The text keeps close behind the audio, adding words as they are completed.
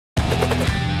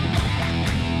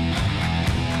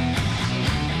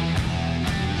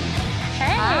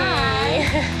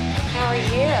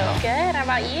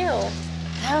about you?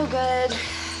 Oh, good.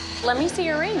 Let me see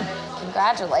your ring.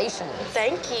 Congratulations.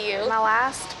 Thank you. My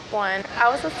last one, I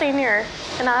was a senior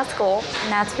in high school.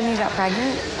 And that's when you got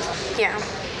pregnant? Yeah.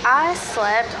 I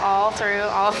slept all through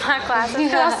all of my classes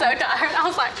because I was so tired. I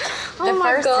was like, oh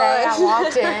my The first day I gosh.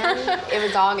 walked in, it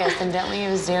was August, and Bentley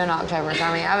was due in October. So,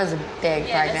 I mean, I was big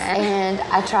pregnant. And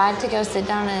I tried to go sit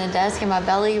down at a desk, and my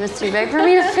belly was too big for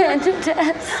me to fit into the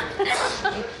desk.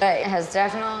 But it has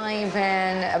definitely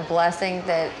been a blessing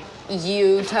that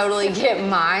you totally get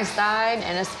my side,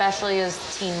 and especially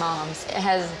as teen moms. It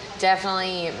has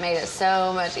definitely made it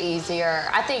so much easier.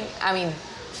 I mean,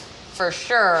 for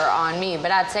sure on me,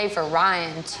 but I'd say for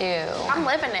Ryan too. I'm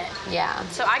living it. Yeah.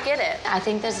 So I get it. I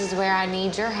think this is where I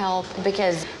need your help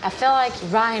because I feel like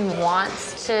Ryan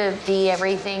wants to be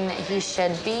everything that he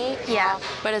should be. Yeah.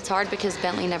 But it's hard because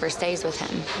Bentley never stays with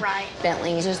him. Right.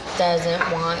 Bentley just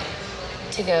doesn't want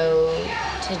to go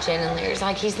to Jen and Larry's.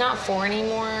 Like, he's not 4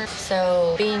 anymore,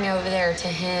 so being over there to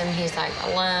him, he's like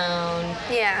alone.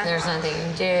 Yeah. There's nothing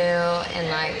to do, and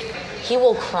like, he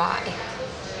will cry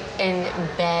and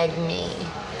beg me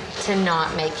to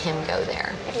not make him go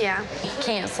there. Yeah. He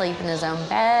can't sleep in his own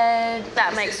bed.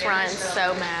 That makes Ryan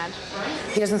so mad.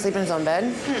 He doesn't sleep in his own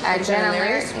bed? At Jen and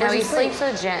Larry's? No, he sleeps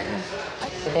with Jen.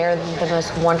 They're the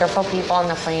most wonderful people on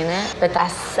the planet, but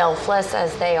as selfless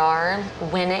as they are,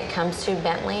 when it comes to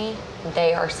Bentley,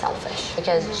 they are selfish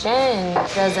because Jen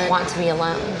doesn't want to be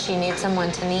alone. She needs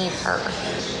someone to need her.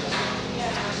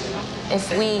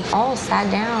 If we all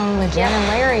sat down with Jen and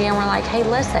Larry and we're like, hey,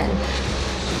 listen,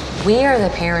 we are the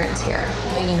parents here.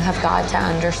 You have got to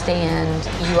understand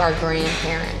you are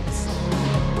grandparents.